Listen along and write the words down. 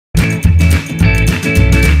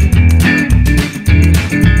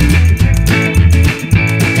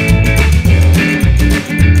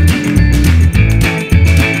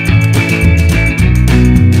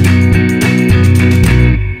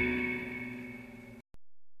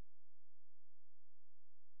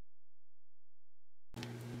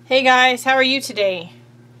Hey guys, how are you today?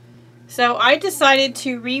 So I decided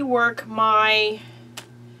to rework my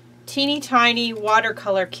teeny tiny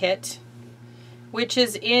watercolor kit, which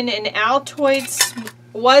is in an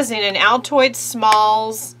was in an Altoid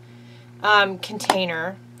Smalls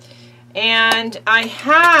container. And I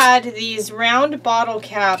had these round bottle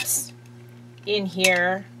caps in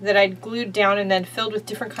here that I'd glued down and then filled with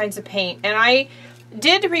different kinds of paint. And I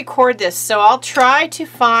did record this, so I'll try to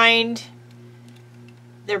find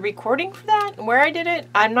the recording for that, where I did it.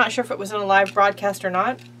 I'm not sure if it was in a live broadcast or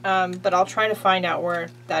not, but I'll try to find out where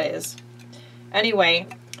that is. Anyway,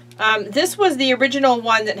 this was the original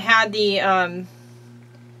one that had the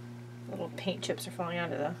little paint chips are falling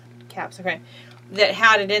out of the caps. Okay, that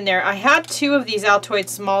had it in there. I had two of these Altoid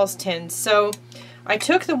Smalls tins, so I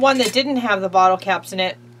took the one that didn't have the bottle caps in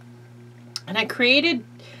it, and I created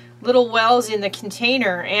little wells in the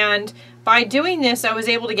container, and by doing this I was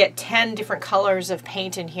able to get 10 different colors of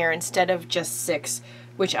paint in here instead of just 6,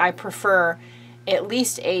 which I prefer at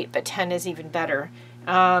least 8, but 10 is even better.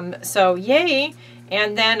 So yay.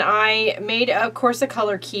 And then I made, of course, a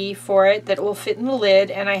color key for it that will fit in the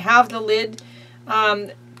lid, and I have the lid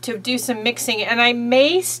to do some mixing, and I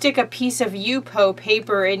may stick a piece of Yupo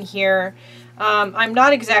paper in here. I'm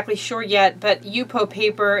not exactly sure yet, but Yupo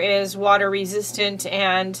paper is water resistant,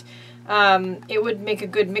 and it would make a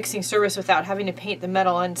good mixing surface without having to paint the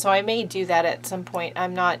metal, and so I may do that at some point.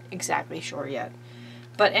 I'm not exactly sure yet.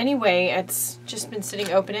 But anyway, it's just been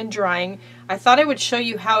sitting open and drying. I thought I would show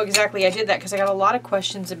you how exactly I did that because I got a lot of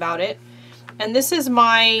questions about it. And this is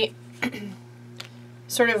my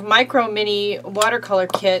sort of micro mini watercolor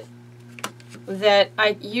kit that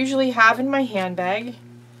I usually have in my handbag.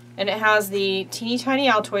 And it has the teeny tiny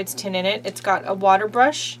Altoids tin in it. It's got a water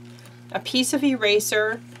brush, a piece of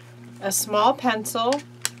eraser, a small pencil,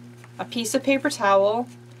 a piece of paper towel,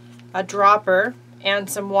 a dropper, and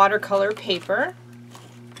some watercolor paper.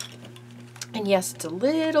 And yes, it's a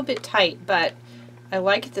little bit tight, but I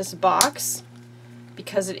like this box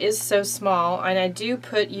because it is so small, and I do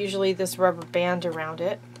put usually this rubber band around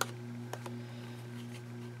it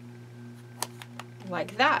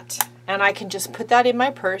like that. And I can just put that in my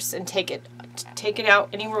purse and take it out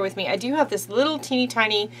anywhere with me. I do have this little teeny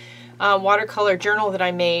tiny watercolor journal that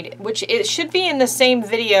I made, which it should be in the same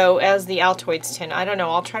video as the Altoids tin. I don't know.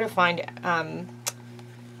 I'll try to find it.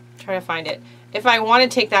 If I want to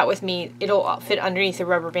take that with me, it'll fit underneath the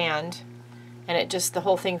rubber band, and the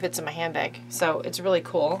whole thing fits in my handbag. So it's really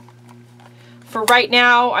cool. For right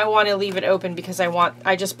now, I want to leave it open because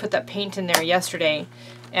I just put that paint in there yesterday,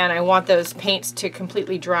 and I want those paints to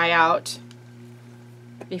completely dry out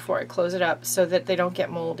before I close it up so that they don't get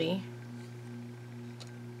moldy.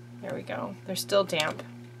 There we go. They're still damp.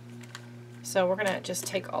 So we're going to just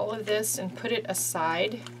take all of this and put it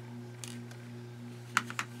aside.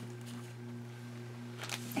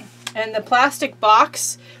 And the plastic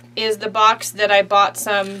box is the box that I bought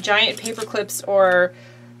some giant paper clips or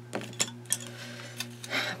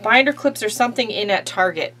binder clips or something in at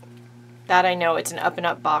Target. That I know, it's an Up and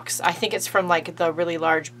Up box. I think it's from like the really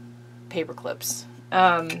large paper clips.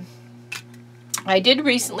 I did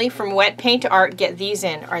recently from Wet Paint Art get these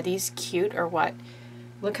in. Are these cute or what?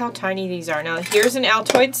 Look how tiny these are. Now here's an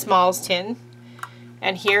Altoid Smalls tin,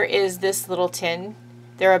 and here is this little tin.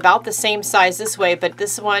 They're about the same size this way, but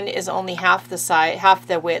this one is only half the size, half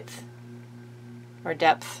the width or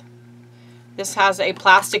depth. This has a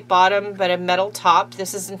plastic bottom but a metal top.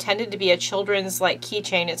 This is intended to be a children's like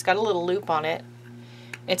keychain. It's got a little loop on it.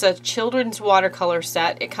 It's a children's watercolor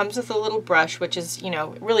set. It comes with a little brush, which is, you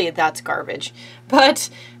know, really that's garbage.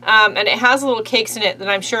 But, and it has little cakes in it that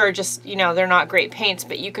I'm sure are just, you know, they're not great paints,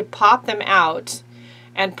 but you could pop them out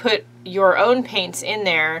and put your own paints in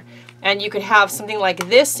there. And you could have something like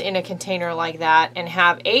this in a container like that and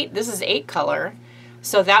have 8, this is 8 color,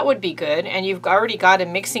 so that would be good. And you've already got a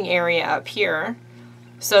mixing area up here.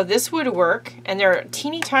 So this would work, and they're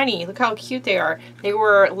teeny tiny. Look how cute they are. They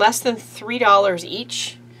were less than $3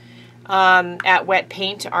 each at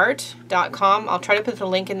wetpaintart.com. I'll try to put the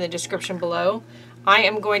link in the description below. I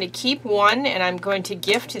am going to keep one, and I'm going to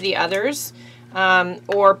gift the others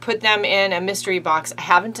or put them in a mystery box. I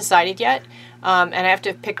haven't decided yet. And I have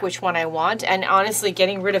to pick which one I want. And honestly,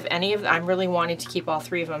 getting rid of any of them, I'm really wanting to keep all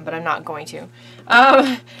 3 of them, but I'm not going to.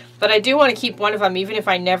 But I do want to keep one of them, even if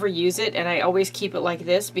I never use it, and I always keep it like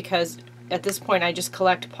this, because at this point I just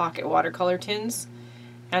collect pocket watercolor tins,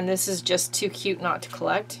 and this is just too cute not to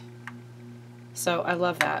collect. So I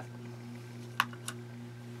love that.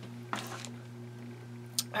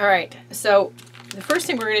 Alright, so the first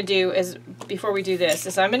thing we're going to do is, before we do this,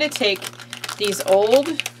 is I'm going to take these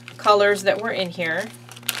old colors that were in here,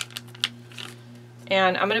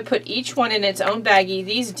 And I'm going to put each one in its own baggie.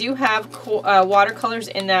 These do have watercolors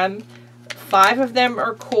in them. 5 of them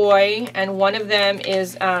are Koi, and 1 of them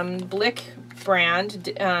is Blick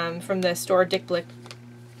brand from the store Dick Blick.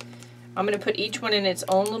 I'm going to put each one in its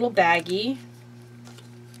own little baggie.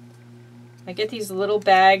 I get these little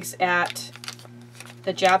bags at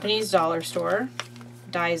the Japanese dollar store,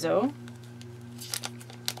 Daiso.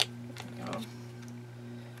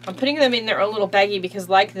 I'm putting them in their own little baggie because,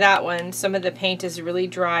 like that one, some of the paint is really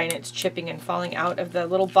dry and it's chipping and falling out of the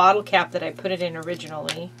little bottle cap that I put it in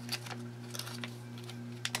originally.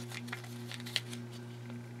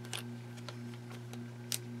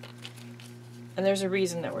 And there's a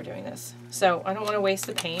reason that we're doing this. So I don't want to waste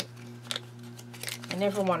the paint. I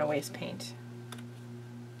never want to waste paint.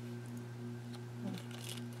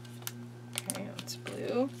 Okay, that's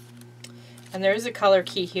blue. And there's a color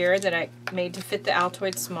key here that I made to fit the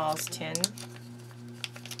Altoid Smalls tin.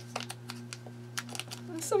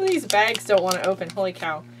 Some of these bags don't want to open. Holy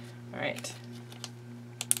cow. Alright.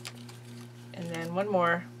 And then one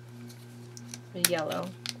more. The yellow.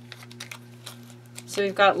 So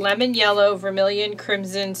we've got lemon yellow, vermilion,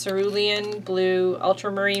 crimson, cerulean blue,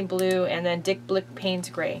 ultramarine blue, and then Dick Blick Payne's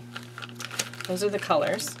gray. Those are the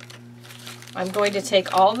colors. I'm going to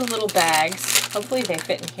take all the little bags. Hopefully they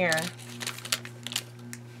fit in here.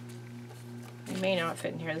 They may not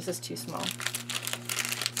fit in here. This is too small.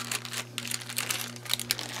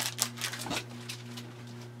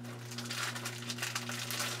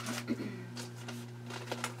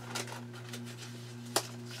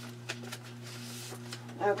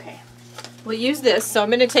 Okay, we'll use this. So I'm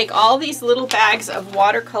going to take all these little bags of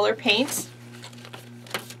watercolor paints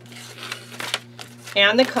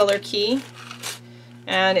and the color key,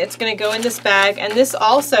 and it's going to go in this bag, and this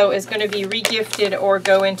also is going to be regifted or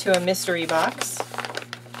go into a mystery box.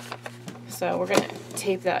 So we're going to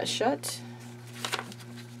tape that shut.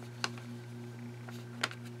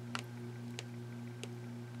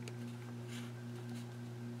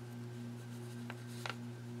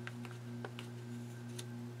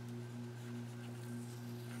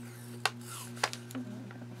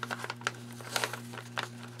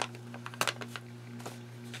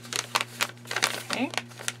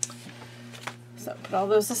 So put all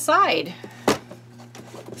those aside.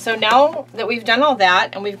 So now that we've done all that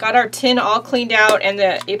and we've got our tin all cleaned out and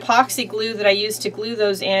the epoxy glue that I used to glue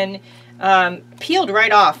those in peeled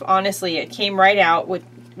right off, honestly. It came right out,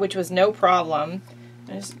 which was no problem.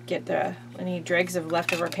 I just get any dregs of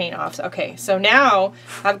leftover paint off. Okay, so now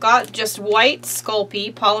I've got just white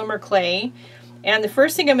Sculpey polymer clay, and the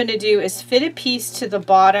first thing I'm going to do is fit a piece to the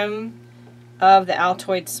bottom of the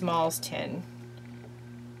Altoid Smalls tin.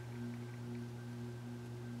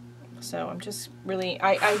 So I'm just really,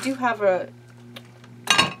 I do have a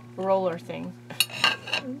roller thing.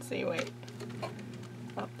 Let's see, wait.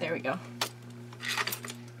 Oh, there we go.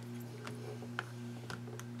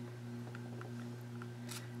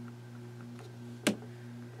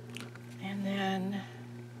 And then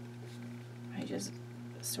I just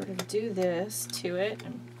sort of do this to it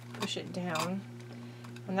and push it down.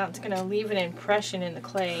 And that's going to leave an impression in the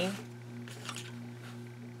clay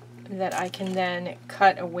that I can then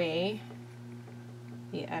cut away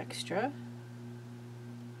the extra.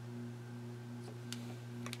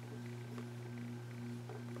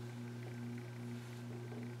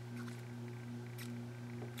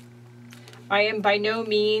 I am by no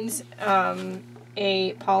means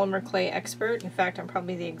a polymer clay expert. In fact, I'm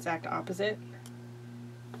probably the exact opposite.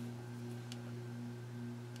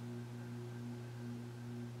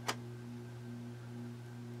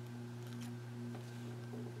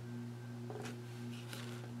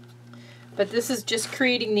 But this is just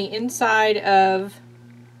creating the inside of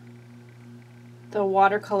the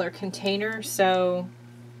watercolor container, so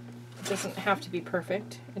it doesn't have to be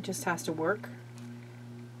perfect. It just has to work.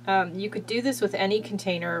 You could do this with any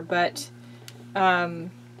container, but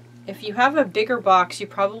if you have a bigger box, you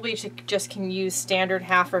probably just can use standard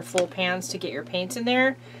half or full pans to get your paints in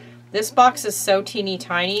there. This box is so teeny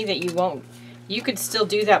tiny that you could still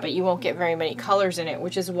do that, but you won't get very many colors in it,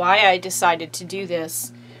 which is why I decided to do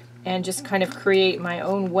this and just kind of create my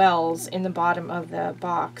own wells in the bottom of the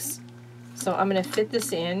box. So I'm going to fit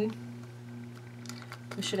this in,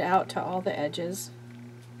 push it out to all the edges.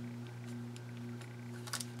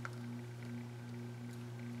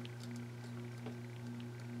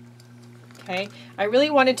 Okay, I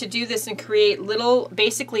really wanted to do this and create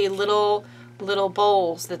basically little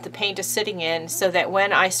bowls that the paint is sitting in, so that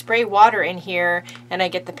when I spray water in here and I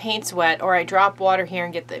get the paints wet, or I drop water here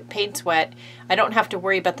and get the paints wet, I don't have to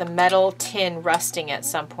worry about the metal tin rusting at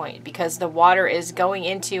some point, because the water is going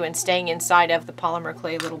into and staying inside of the polymer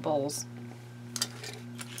clay little bowls.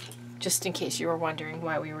 just in case you were wondering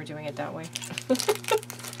why we were doing it that way.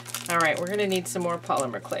 All right, we're gonna need some more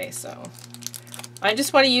polymer clay, so I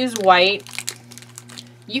just want to use white.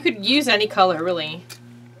 You could use any color, really.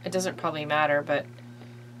 It doesn't probably matter, but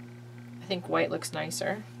I think white looks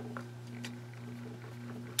nicer.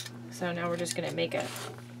 So now we're just gonna make a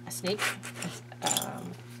snake,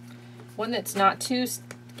 one that's not too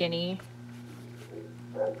skinny.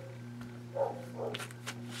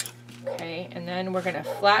 Okay, and then we're gonna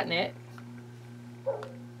flatten it.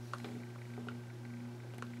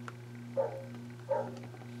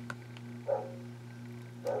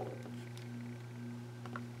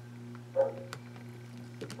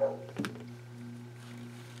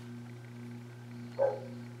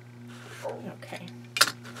 Okay.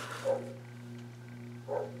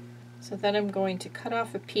 So then I'm going to cut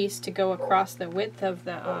off a piece to go across the width of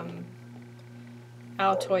the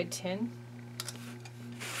Altoid tin.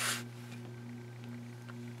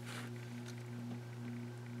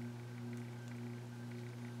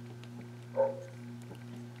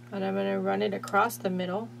 And I'm going to run it across the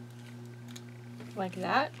middle like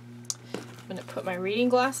that. I'm going to put my reading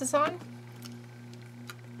glasses on.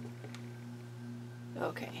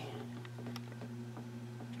 Okay.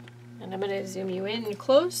 And I'm going to zoom you in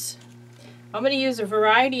close. I'm going to use a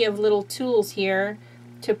variety of little tools here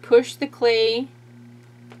to push the clay,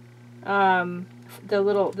 the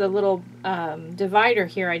little divider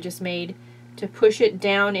here I just made, to push it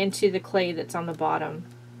down into the clay that's on the bottom.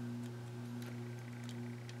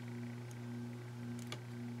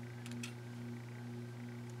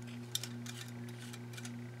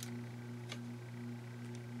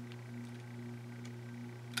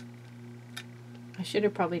 I should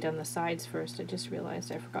have probably done the sides first. I just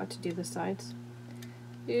realized I forgot to do the sides.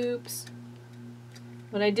 Oops.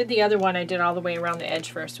 When I did the other one, I did all the way around the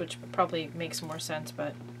edge first, which probably makes more sense,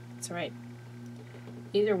 but it's all right.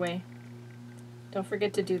 Either way, don't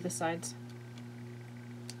forget to do the sides.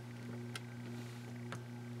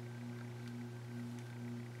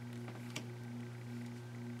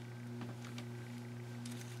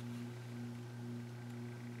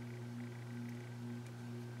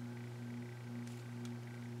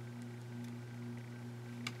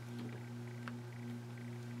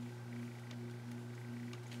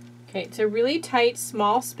 Okay, it's a really tight,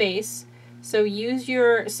 small space, so use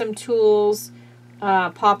some tools,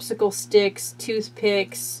 popsicle sticks,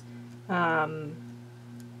 toothpicks,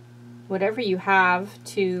 whatever you have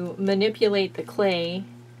to manipulate the clay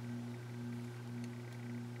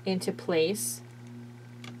into place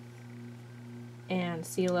and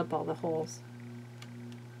seal up all the holes.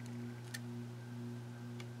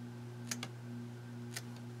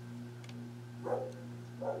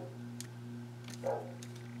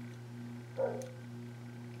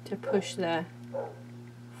 To push the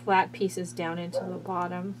flat pieces down into the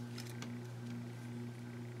bottom.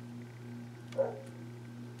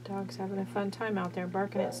 Dog's having a fun time out there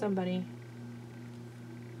barking at somebody.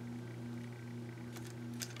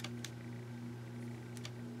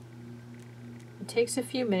 It takes a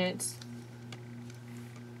few minutes.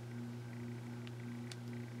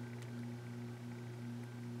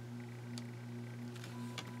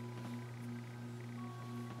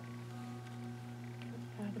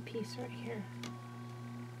 Piece right here.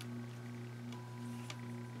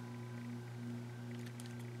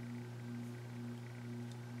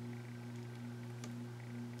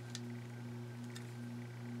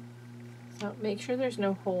 So make sure there's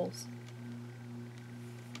no holes.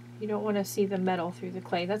 You don't want to see the metal through the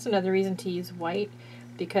clay. That's another reason to use white,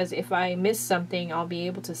 because if I miss something, I'll be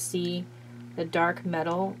able to see the dark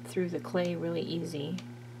metal through the clay really easy.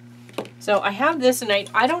 So I have this, and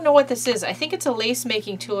I don't know what this is. I think it's a lace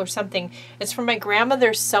making tool or something. It's from my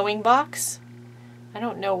grandmother's sewing box. I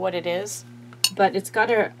don't know what it is, but it's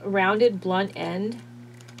got a rounded blunt end,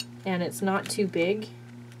 and it's not too big,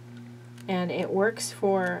 and it works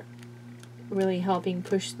for really helping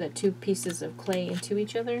push the two pieces of clay into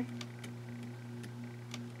each other.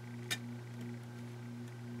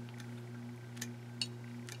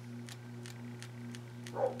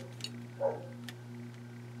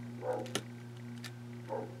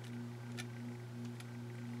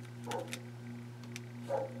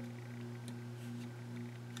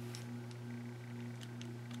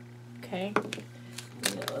 Okay,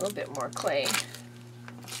 need a little bit more clay.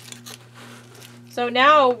 So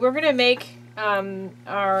now we're going to make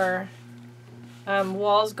our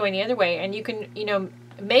walls going the other way, and you can,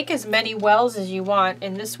 make as many wells as you want.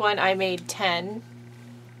 In this one, I made 10,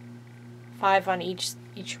 5 on each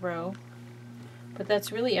row, but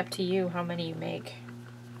that's really up to you how many you make.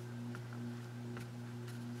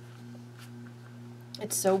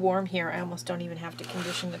 It's so warm here, I almost don't even have to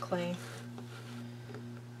condition the clay.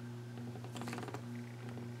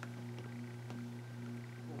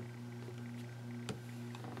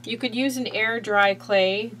 You could use an air dry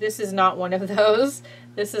clay. This is not one of those.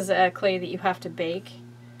 This is a clay that you have to bake.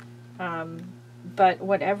 But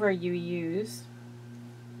whatever you use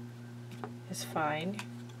is fine.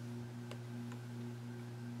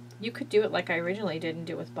 You could do it like I originally did and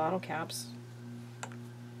do it with bottle caps.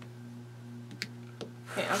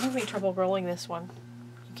 Okay, I'm having trouble rolling this one.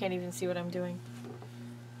 You can't even see what I'm doing.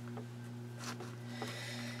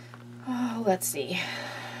 Oh, let's see.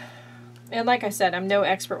 And like I said, I'm no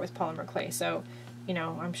expert with polymer clay, so, you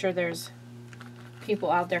know, I'm sure there's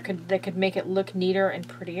people out there that could make it look neater and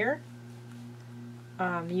prettier.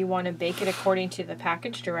 You want to bake it according to the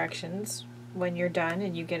package directions when you're done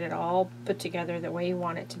and you get it all put together the way you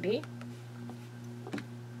want it to be.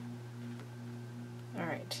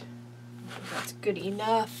 Alright, that's good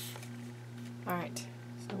enough. Alright,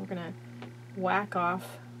 so we're going to whack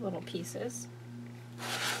off little pieces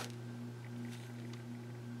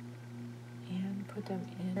and put them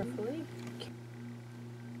in carefully.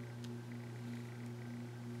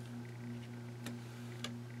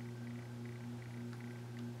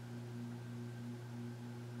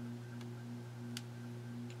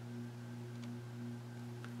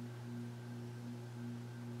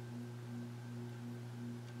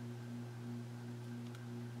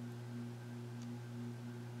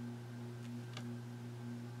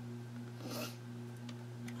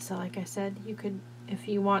 So like I said, you could, if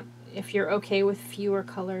you're okay with fewer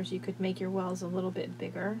colors, you could make your wells a little bit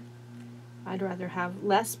bigger. I'd rather have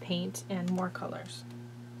less paint and more colors.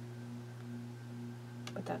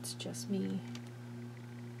 But that's just me.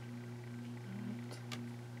 Alright.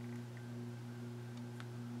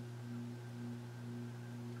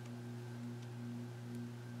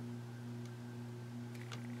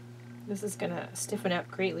 This is going to stiffen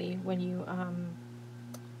up greatly when you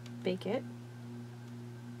bake it.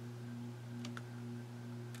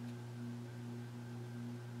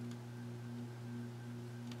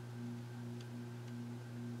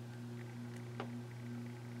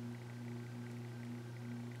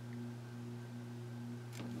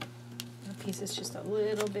 Piece is just a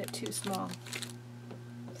little bit too small,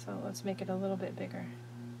 so let's make it a little bit bigger.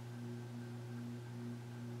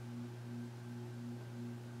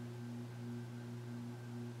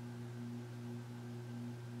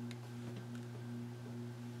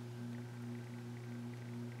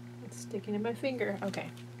 It's sticking in my finger. Okay,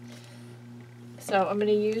 so I'm going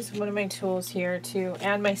to use one of my tools here to,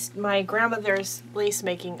 and my grandmother's lace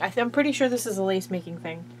making. I'm pretty sure this is a lace making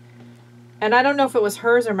thing. And I don't know if it was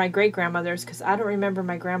hers or my great-grandmother's, because I don't remember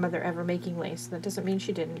my grandmother ever making lace. That doesn't mean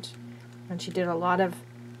she didn't. And she did a lot of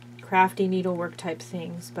crafty needlework type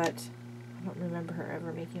things, but I don't remember her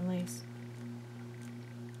ever making lace.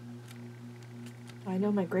 I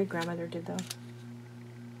know my great-grandmother did, though.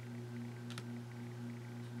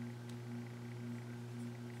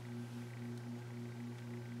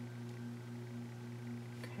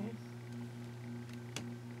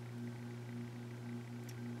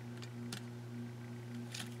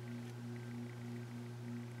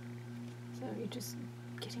 You're just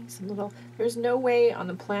getting some little, there's no way on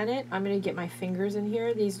the planet I'm going to get my fingers in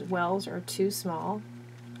here. These wells are too small.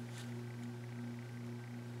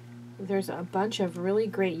 There's a bunch of really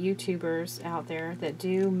great YouTubers out there that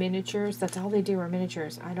do miniatures. That's all they do are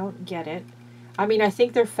miniatures. I don't get it. I mean, I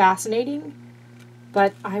think they're fascinating,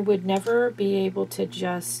 but I would never be able to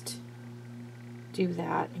just do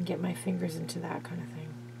that and get my fingers into that kind of thing.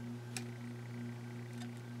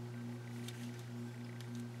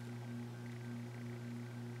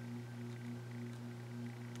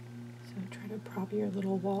 Try to prop your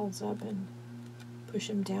little walls up and push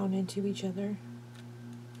them down into each other.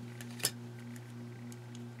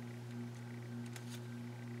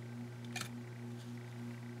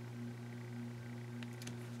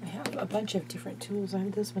 I have a bunch of different tools. I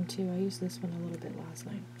have this one too. I used this one a little bit last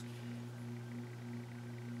night.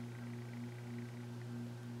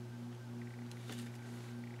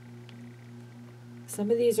 Some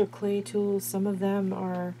of these are clay tools. Some of them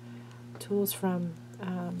are tools from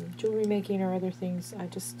jewelry making or other things.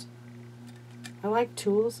 I like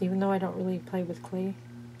tools, even though I don't really play with clay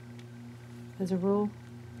as a rule.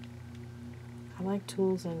 I like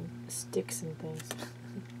tools and sticks and things.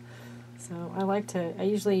 So I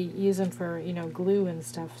usually use them for, you know, glue and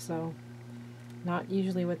stuff, so not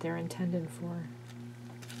usually what they're intended for.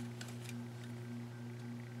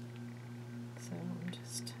 So I'm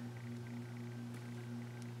just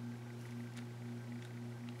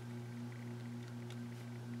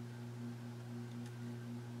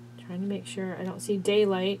Trying to make sure I don't see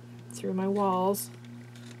daylight through my walls.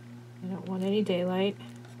 I don't want any daylight.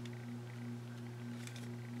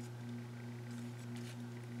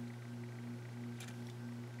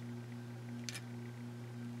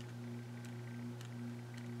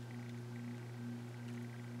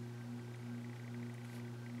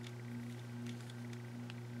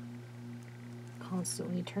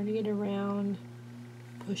 Constantly turning it around,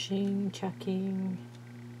 pushing, checking.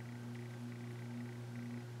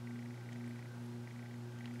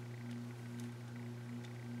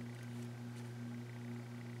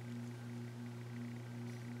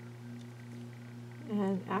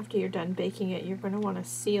 And after you're done baking it, you're going to want to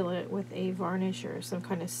seal it with a varnish or some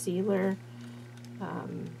kind of sealer.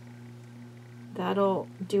 That'll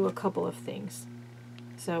do a couple of things.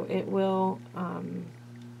 So it will,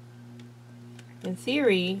 in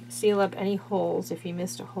theory, seal up any holes if you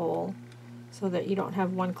missed a hole, so that you don't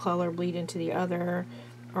have one color bleed into the other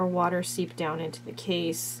or water seep down into the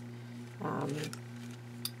case.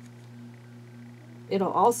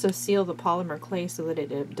 It'll also seal the polymer clay so that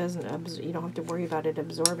it doesn't, you don't have to worry about it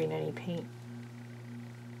absorbing any paint.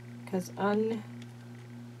 Because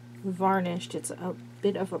unvarnished, it's a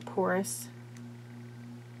bit of a porous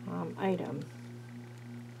item.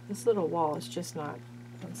 This little wall is just not,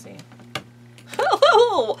 let's see.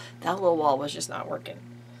 That little wall was just not working.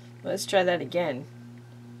 Let's try that again.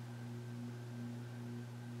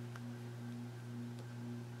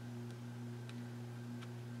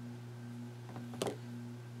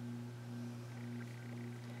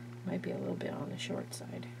 Might be a little bit on the short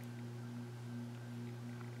side.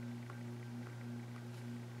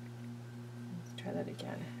 Let's try that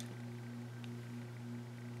again.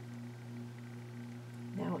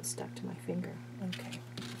 Now it's stuck to my finger. Okay.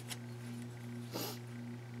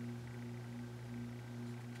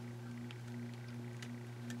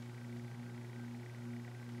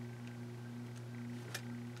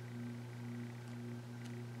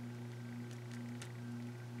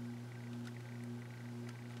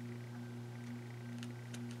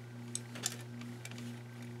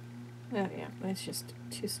 Oh yeah, it's just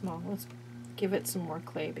too small. Let's give it some more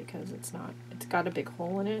clay because it's got a big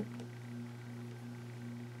hole in it.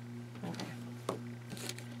 Okay.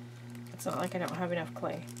 It's not like I don't have enough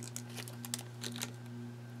clay.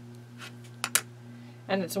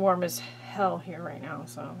 And it's warm as hell here right now,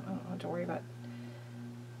 so I don't have to worry about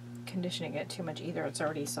conditioning it too much either. It's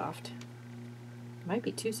already soft. It might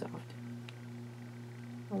be too soft.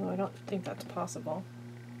 Although I don't think that's possible.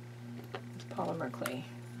 It's polymer clay.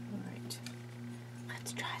 Alright.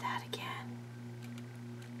 Let's try that again.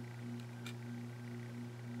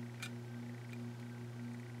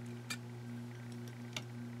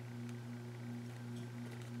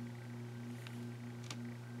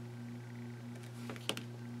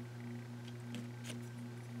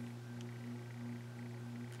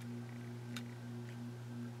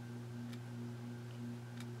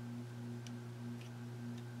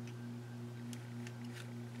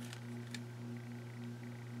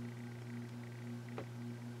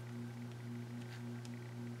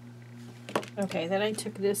 Okay, then I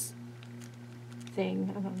took this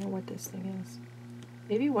thing, I don't know what this thing is.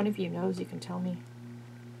 Maybe one of you knows, you can tell me.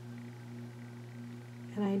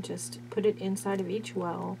 And I just put it inside of each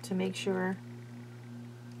well to make sure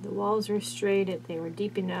the walls were straight, they were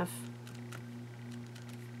deep enough.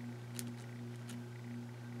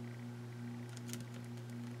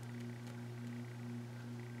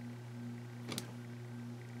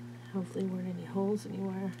 Hopefully there weren't any holes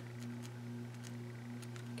anywhere.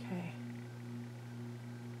 Okay.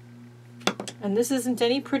 And this isn't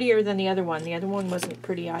any prettier than the other one. The other one wasn't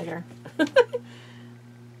pretty either.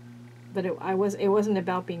 But it wasn't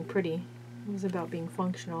about being pretty. It was about being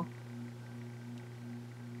functional.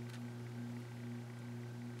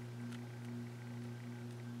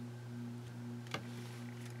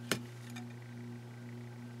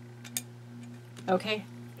 Okay,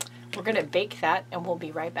 we're gonna bake that and we'll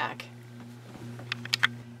be right back.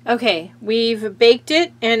 Okay, we've baked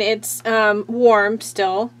it and it's warm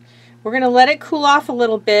still. We're going to let it cool off a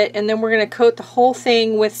little bit, and then we're going to coat the whole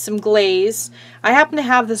thing with some glaze. I happen to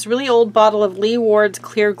have this really old bottle of Lee Ward's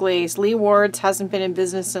clear glaze. Lee Ward's hasn't been in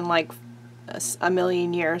business in like a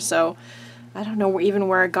million years, so I don't know even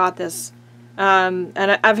where I got this. And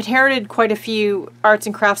I've inherited quite a few arts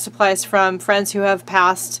and crafts supplies from friends who have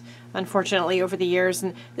passed, unfortunately, over the years,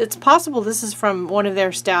 and it's possible this is from one of their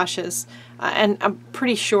stashes, and I'm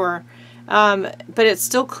pretty sure. But it's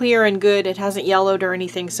still clear and good. It hasn't yellowed or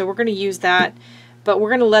anything, so we're going to use that. But we're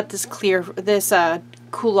going to let this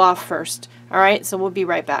cool off first. Alright, so we'll be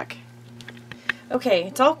right back. Okay,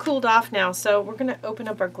 it's all cooled off now, so we're going to open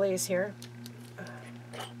up our glaze here.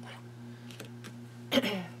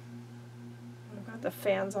 I've got the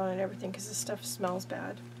fans on and everything because this stuff smells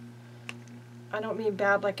bad. I don't mean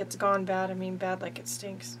bad like it's gone bad, I mean bad like it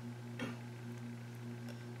stinks.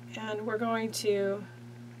 And we're going to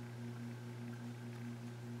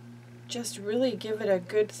just really give it a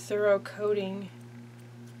good thorough coating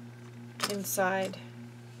inside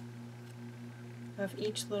of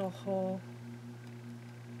each little hole.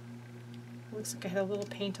 Looks like I had a little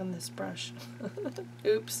paint on this brush.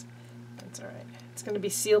 Oops. That's alright. It's going to be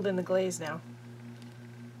sealed in the glaze now.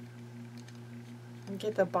 And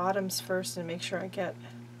get the bottoms first and make sure I get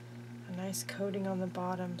a nice coating on the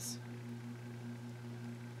bottoms.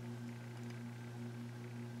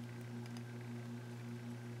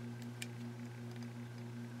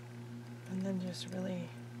 And then just really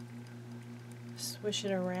swish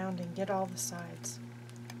it around and get all the sides.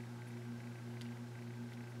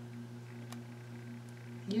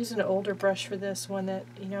 Use an older brush for this one that,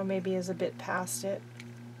 you know, maybe is a bit past it.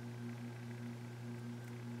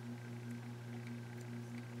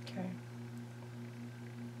 Okay.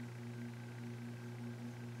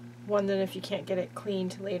 One that if you can't get it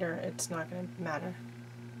cleaned later, it's not going to matter.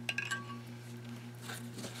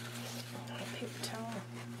 Paper towel.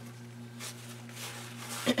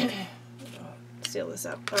 Seal this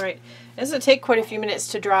up. Alright, this will take quite a few minutes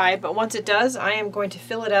to dry, but once it does, I am going to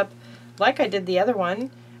fill it up like I did the other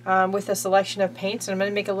one with a selection of paints, and I'm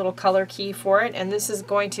going to make a little color key for it, and this is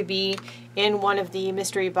going to be in one of the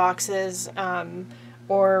mystery boxes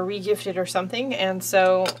or regifted or something, and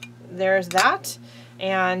so there's that.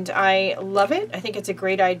 And I love it. I think it's a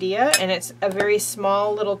great idea, and it's a very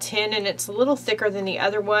small little tin, and it's a little thicker than the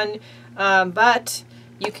other one, but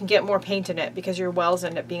you can get more paint in it because your wells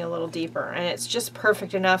end up being a little deeper, and it's just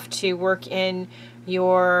perfect enough to work in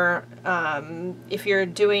your, if you're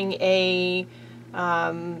doing a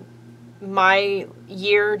my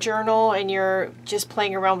year journal and you're just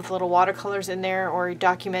playing around with little watercolors in there, or you're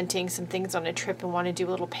documenting some things on a trip and want to do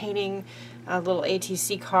a little painting, a little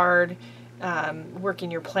ATC card, work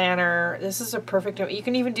in your planner. This is a perfect, you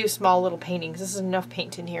can even do small little paintings. This is enough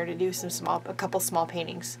paint in here to do a couple small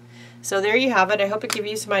paintings. So there you have it. I hope it gives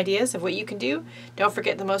you some ideas of what you can do. Don't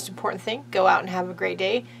forget the most important thing, go out and have a great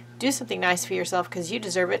day. Do something nice for yourself because you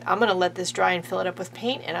deserve it. I'm going to let this dry and fill it up with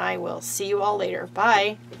paint, and I will see you all later.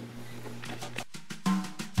 Bye.